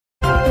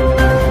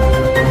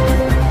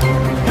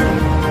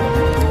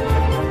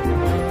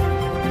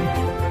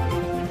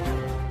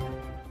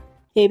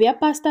Ebya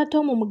Pastor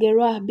Tom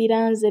mugerwa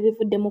biranze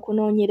ebivude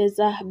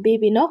mukunonyereza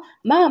bibino.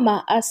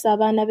 Mama asa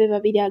abaana be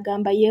babiri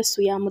agamba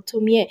Yesu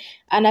yamutumye.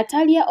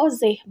 Anatalia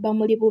Oze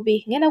bamuli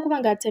bubi ngenda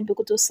kubanga atembe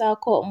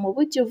kutusaako mu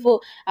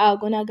bujjuvu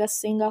agona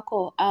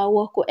agasingako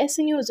awo ku S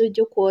News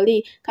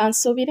jukwoli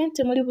kansubire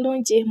nti muli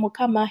bulungi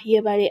mukama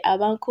yebale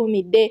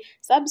abankumidde.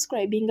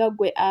 Subscribinga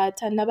gwe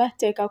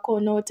atanabateekako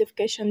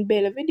notification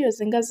bell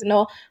videos nga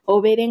zino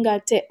obeere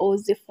ngate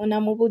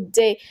ozifuna mu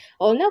budde.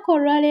 Olunaku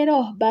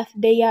olwaleero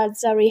birthday ya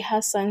Zari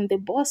Hassan the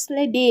boss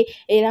lady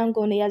era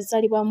ng'ono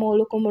yazalibwa mu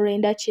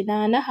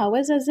 1980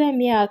 awezezza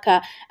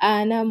emyaka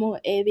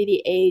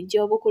 42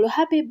 egy'obukulu.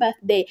 Happy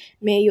birthday,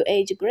 may you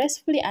age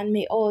gracefully and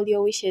may all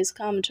your wishes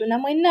come true. Na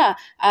mwenna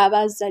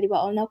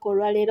abazalibwa olunaku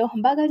olwaleero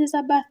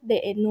mbagaliza birthday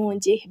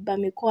ennungi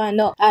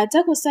bamikwano.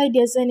 Ate ku side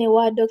ezene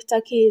wa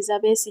Dr. Kiza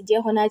Besigye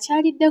hono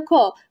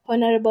akyaliddeko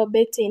Honorable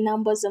Betty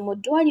Namboze mu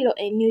ddwaliro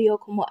e New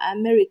York mu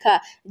America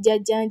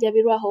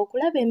jajjanjabirwa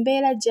okulaba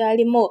embeera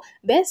gy'alimu.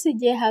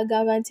 Besigye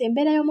agamba nti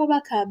embeera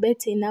y'omubaka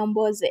Betty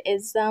Namboze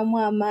ezzaamu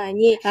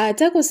amaanyi.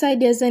 Ate ku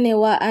side ezene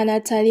wa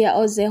Anatalia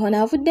Oze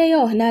hono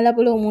avuddeyo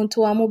n'alabula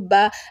omuntu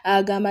wamubba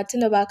agamba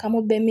tino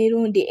baakamubba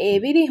emirundi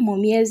 2 mu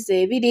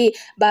myezi 2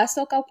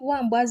 basooka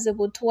kuwambwaze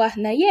butwa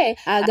naye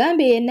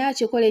agambye yenna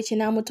akikola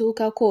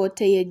ekinaamutuukako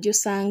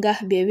teyejjusanga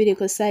bye biri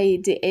ku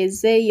side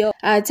ezeeyo.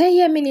 Ate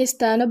ye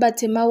Minisita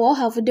Nobert Mao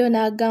avuddeyo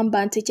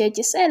n'agamba nti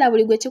kyekiseera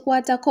buli gwe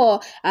kikwatako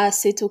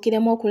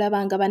asituukiremu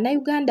okulaba nga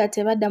bannayuganda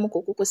tebaddamu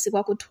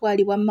kukukusibwa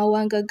kutwalibwa mu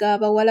mawanga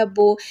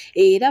g'Abawalabu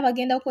era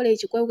bagenda kukola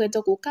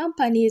ekikwekweto ku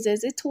companies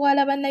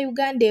ezitwala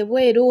bannayuganda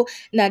ebweru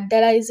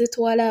naddala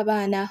ezitwala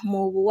abaana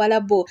mu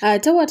Buwalabu.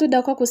 Ate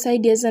watuddako ku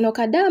side ezeno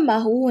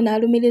Kadama wuuno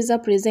alumiriza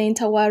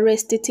presenter wa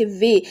Rest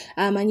TV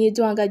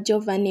amanyiddwa nga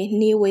Giovanni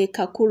Niwe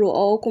Kakuru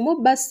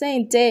okumubba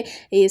ssente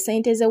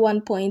ze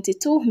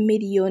 1.2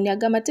 million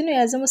agamba tino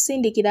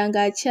yazimusindikira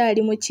nga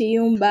akyali mu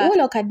kiyumba.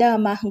 Wuuno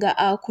Kadama nga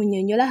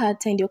akunyonyola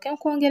ate ndyoke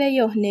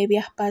nkwongereyo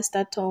n'ebya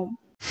Pastor Tom.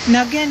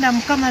 Nagenda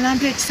mukama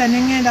nampe ekisa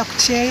ngenda ku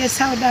kyeye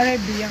Saudi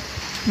Arabia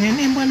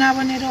nene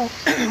mbonaabonero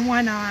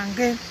omwana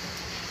wange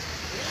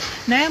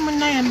naye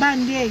munnaye mba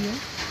ndi eyo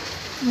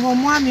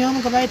ng'omwami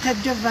omu gwe bayita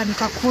Giovanni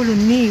Kakulu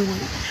Niwe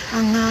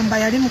aŋŋamba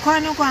yali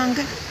mukwano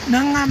gwange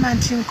naŋŋamba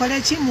nti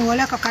nkole ki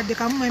muwole akakadde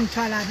kamu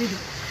emitwalo 2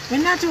 bwe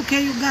natuuka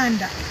e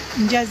Uganda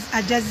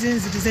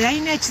ajazinziriza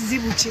yalina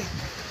ekizibu kye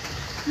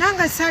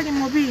nange saali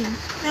mubi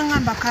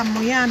naŋŋamba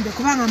kamuyambe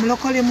kubanga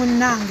mulokole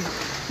munnange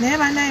naye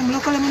banaye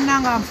mulokole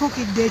munnange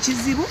anfuukidde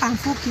ekizibu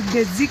anfuukidde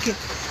ezzike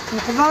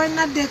okuva we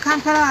nadde e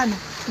Kampala wano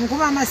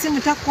nkuba amasimu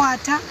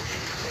takwata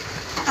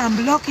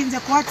amblokinze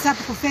ku WhatsApp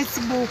ku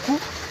Facebook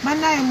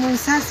banaye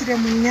munsaasire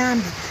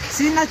munnyambe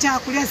sirina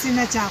kyakulya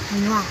sirina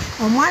kyakunywa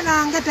omwana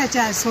wange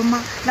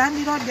takyasoma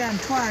landiroodi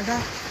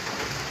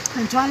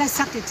antwala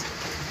saketi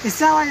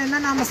essaawa yonna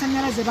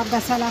n'amasanyalaze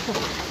bagasalako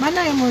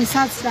banaye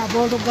munsaasire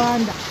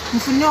abooluganda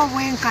nfune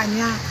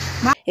obwenkanya.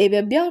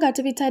 Ebyo byo nga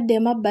tubitadde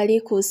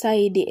emabbali ku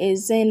side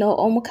ezeno.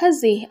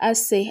 Omukazi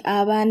asse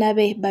abaana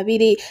be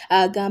 2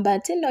 agamba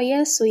nti nno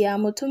Yesu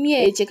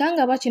yamutumye.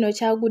 Ekikangabwa kino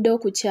kyaguddewo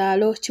ku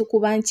kyalo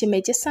kikuba nkime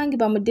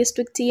ekisangibwa mu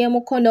disitulikiti y'e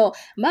Mukono.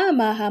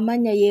 Maama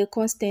amannya ye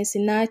Constance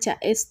Nacha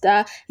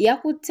Esther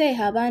yakutte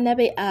abaana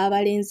be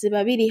abalenzi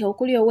 2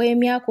 okuli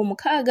ow'emyaka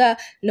 6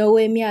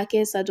 n'ow'emyaka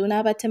 3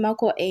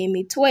 n'abatemako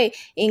emitwe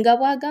nga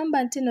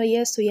bw'agamba nti nno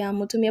Yesu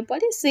yamutumye.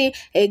 Poliisi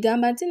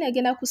egamba nti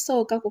negenda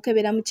kusooka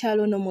kukebera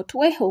mukyalo no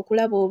mutwe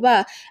okulaba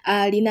oba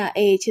alina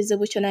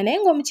ekizibu kyonna naye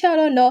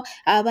ng'omukyalo ono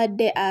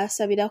abadde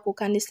asabira ku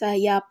kanisa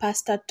ya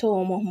Pastor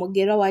Tom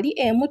mugerwa wali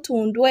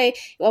emutundwe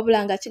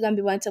wabula nga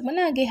kigambibwa nti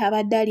munange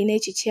abadde alina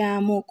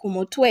ekikyamu ku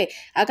mutwe.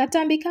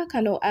 Akatambi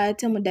kaakano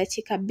ate mu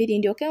dakiika 2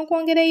 ndyoke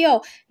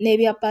nkwongereyo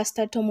n'ebya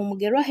Pastor Tom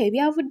mugerwa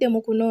ebyavudde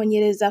mu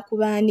kunoonyereza ku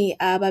baani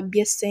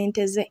ababbye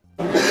ssente ze.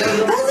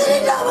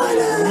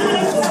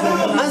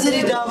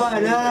 Azirida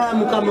abana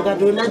mukama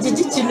Katonda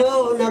kiki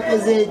kino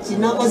nakoze ki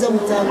nakoze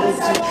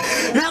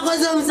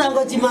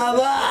musango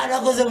kimaba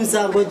nakoze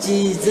musango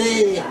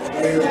kize.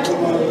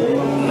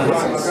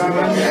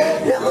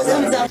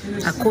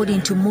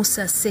 According to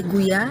Musa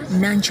Seguya,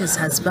 Nancha's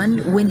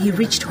husband, when he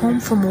reached home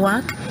from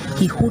work,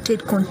 he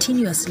hooted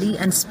continuously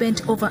and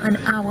spent over an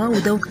hour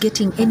without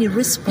getting any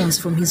response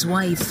from his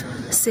wife.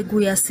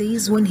 Seguya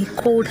says when he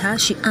called her,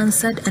 she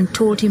answered and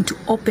told him to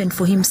open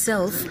for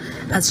himself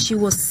as she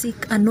was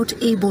sick and not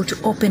able to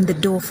open the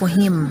door for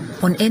him.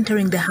 On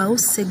entering the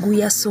house,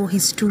 Seguya saw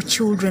his 2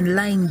 children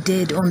lying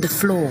dead on the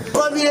floor.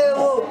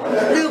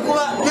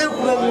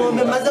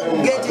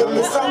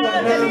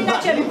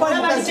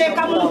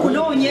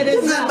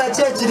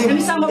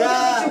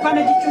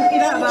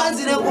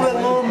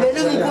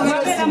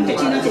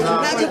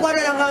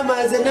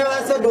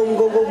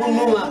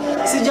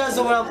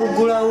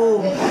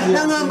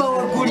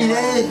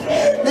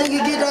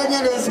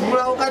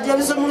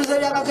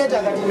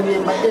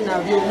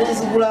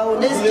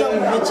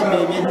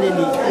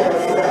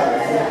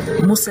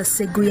 Musa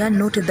Seguya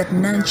noted that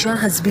Nancha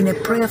has been a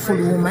prayerful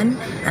woman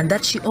and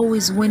that she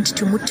always went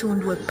to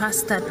Mutundwe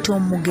Pastor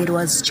Tom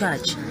Mugerwa's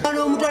church.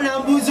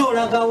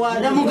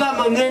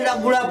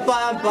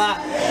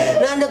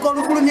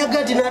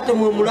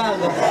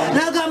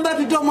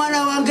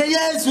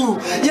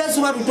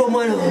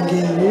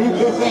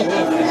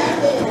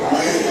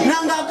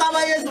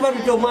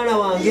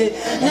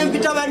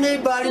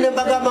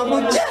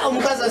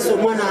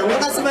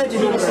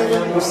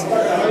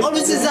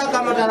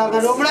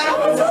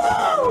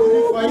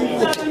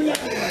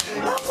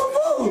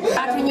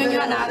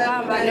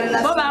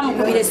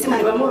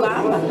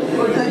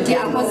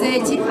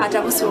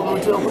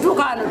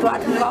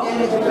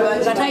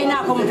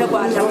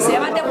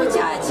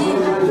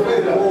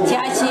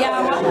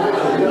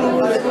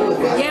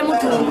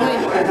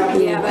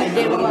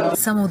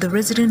 Some of the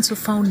residents who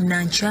found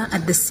Nancha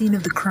at the scene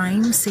of the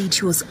crime said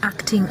she was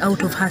acting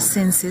out of her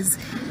senses,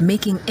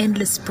 making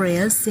endless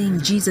prayers,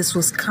 saying Jesus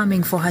was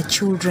coming for her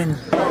children.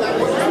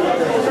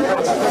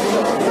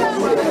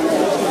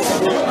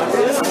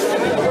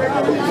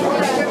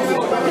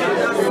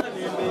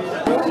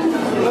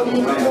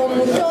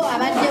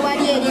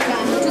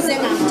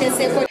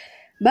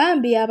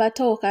 Bambi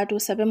abatoka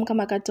tusabe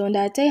Mukama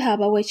Katonda ate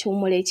abawe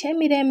ekiwummulo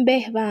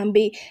eky'emirembe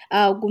bambi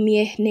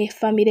agumye ne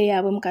famire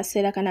yaabwe mu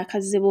kaseera kana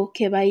akazibu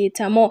ke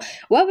bayitamu.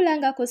 Wabula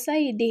nga ku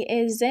sayidi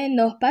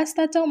ezeno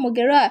Pastor Tom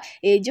Mugerwa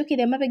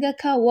ejjukira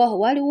emabegakawo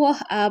waliwo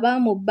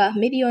abamubba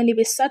miliyoni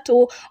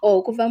 3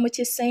 okuva mu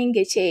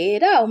kisenge kye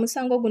era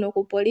omusango guno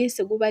ku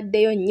poliisi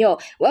gubaddeyo nnyo.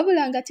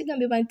 Wabula nga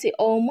kigambibwa nti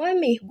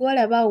omwami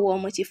gw'olabaawo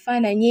mu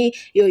kifaananyi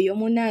yoyo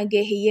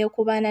munange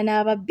yeekubaana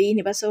n'ababbi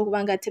ne basobola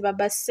okuba nga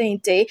tebabba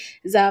ssente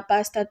za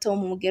Pastor Tom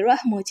Mugerwa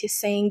mu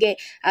kisenge.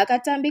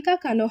 Akatambika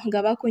kano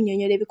nga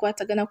bakunnyonnyola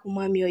ebikwatagana ku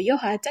mwami oyo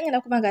ate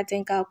ngenda kuba nga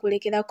tenka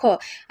kulekerako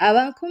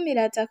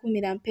abankumira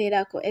atakumira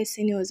mpeerako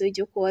News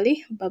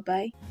ejjukwoli. Bye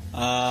bye.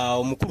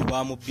 Omukulu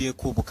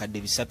bamubbyeko obukadde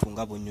 3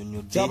 nga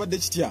bonnyonnyodde. Kyabadde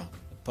kitya?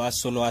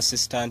 Personal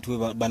assistant we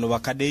bano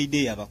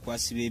bakadeide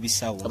abakwasi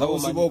b'ebisawo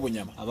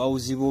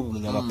abawuzi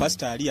b'obunyama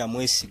Pastor ali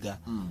amwesiga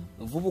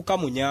mvubuka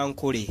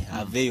munyankole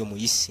aveeyo mu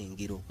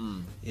Isingiro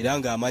era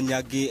nga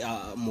amanya ge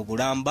mu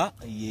Bulamba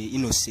ye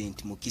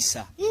Innocent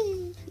Mukisa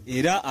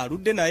era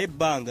aludde naye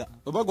ebbanga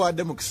oba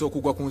gwadde mu kiso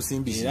okugwa ku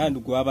nsimbi era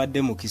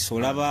ndugwabadde mu kiso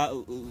olaba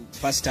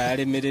Pastor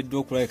yalemereddwa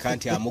okulabika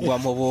nti amugwa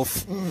mu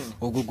boofu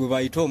ogwo gwe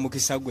bayita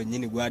omukisa gwe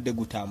nnyini gwadde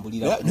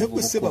gutambulira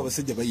naye seba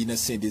abasajja bayina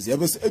sente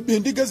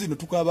endiga zino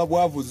tukaba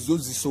bwavu zo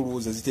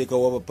zisolooza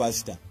ziteekawo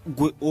abapasita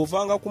gwe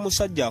ovanga ku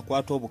musajja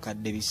akwata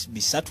obukadde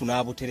 3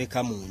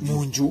 n'abutereka mu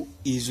nju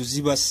ezo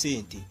ziba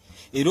sente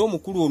era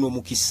omukulu ono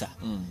Mukisa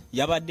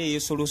yabadde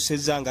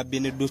yeesolosezza nga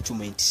bene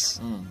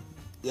documents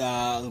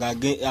nga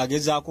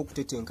agezaako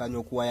okutetenkanya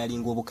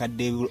okuwayalinga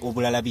obukadde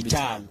obulala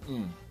 5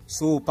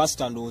 so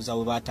Pastor ndowooza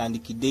we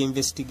batandikidde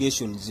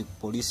investigations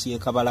poliisi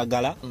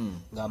y'Ekabalagala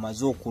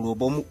ng'amaze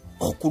okuloopa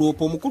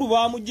omukulu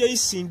baamugya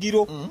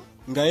Isingiro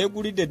nga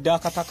yegulidde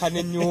ddakataka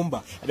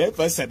n'ennyumba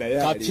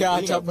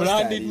kapyata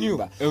brand new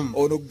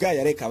ono gga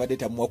yaleka abadde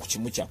tamuwa ku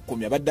kimu kya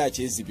 10 abadde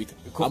akyezibika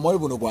amwawe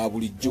buno bwa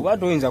bulijjo oba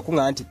toyinza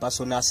kuŋŋa nti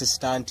personal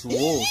assistant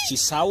wo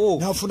kisawo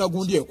n'afuna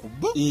gundi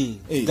ekubba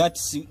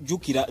gati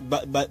jjukira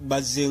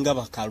bazze nga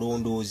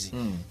bakalondoozi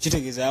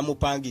kitegeeza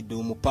yamupangidde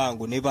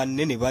omupango ne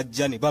banne ne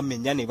bajja ne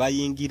bamenya ne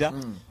bayingira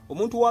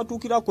omuntu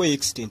watuukirako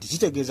extent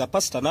kitegeeza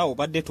Pastor naawe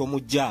obadde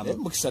tomujjaamu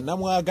Mukisa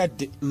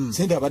namwagadde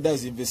sente abadde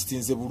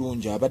azinvestinze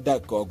bulungi abadde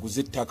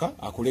aguze ettaka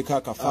akuleka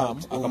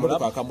akafaamu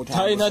akamotoka akamutambuza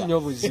talina nnyo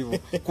obuzibu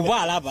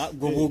kuba alaba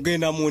gwe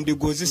bw'ogenda mu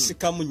ndigo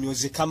zisikamu nnyo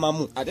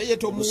zikamamu ate ye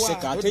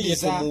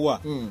tomuwa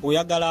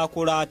oyagala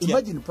akola atya.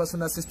 Imagine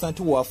personal assistant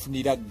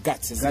wafunira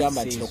guts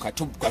zigamba nti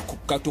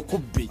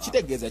katukubbe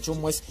kitegeeza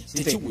ky'omwesi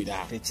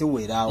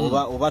tekiwera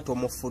oba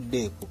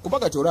tomufuddeeko kuba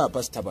kati olaba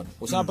Pastor bano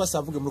osanga Pastor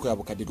avuga emuluka ya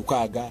bukadde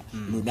tukaaga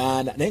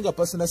lunana naye nga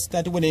personal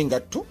assistant we naye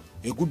ngatto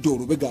egudde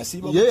olubega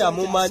asiiba ye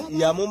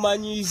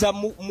yamumanyiza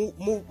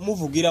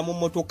muvugira mu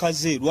motoka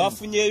ze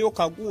lwafunyeeyo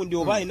kagundi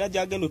oba alina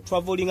gyagenda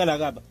travelinga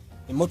nagamba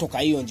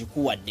emmotoka yiyo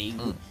ngikuwadde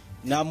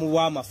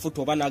namuwa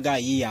amafuta oba naga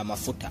ayiye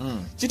amafuta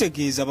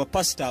kitegeeza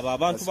bapasita abo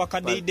abantu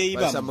bakadeideyi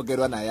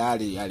bamugerwa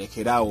naye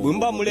alekerawo bwe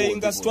muba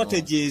muleyinga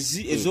strategies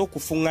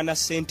ez'okufuŋŋana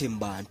ssente mu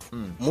bantu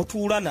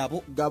mutuula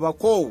nabo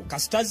gabako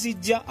kasita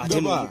zijja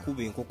ate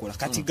n'okukuba enkokola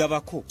kati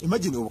gabako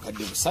imagine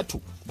obukadde 3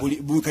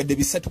 bukadde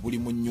 3 buli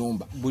mu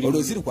nnyumba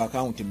olwo ziri ku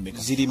akawunti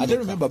mmeka ate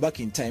remember back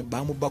in time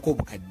bamubbako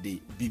obukadde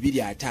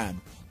 250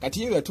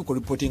 kati yewe yatuko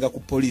reportinga ku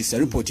police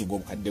reporting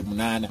obukadde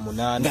 8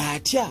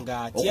 ng'atya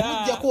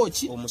okujjako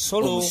ki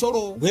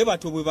omusolo bwe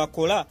bato bwe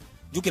bakola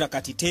jukira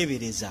kati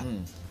teebereza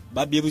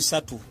babye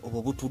 3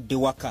 obwo butudde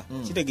waka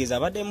kitegeeza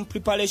abadde mu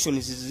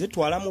preparations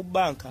zitwala mu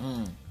banka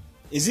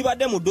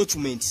ezibadde mu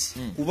documents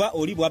kuba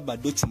oli bwabba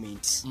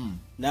documents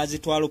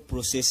n'azitwala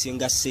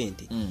processing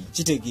sente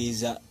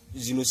kitegeeza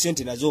zino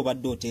sente nazo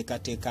obadde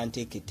oteekateeka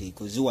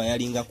nteeketeeko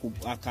ziwayalinga ku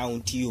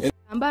account yo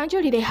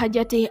Mbanjulire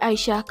Hajjati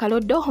Aisha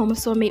Kaloddo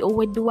omusomi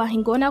ow'edduwa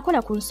ng'onaakola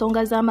ku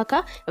nsonga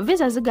z'amaka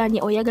visa ziganye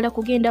oyagala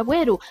kugenda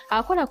bweru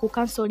akola ku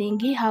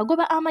kansolingi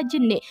agoba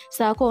amajinne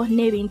saako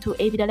n'ebintu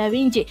ebirala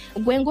bingi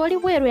gwe ng'oli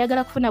bweru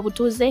oyagala kufuna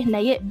butuuze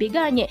naye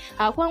biganye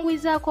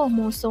akwangwizaako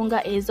mu nsonga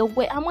ezo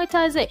gwe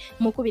amwetaaze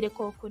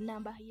mukubireko ku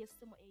nnamba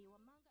y'essimu eyo.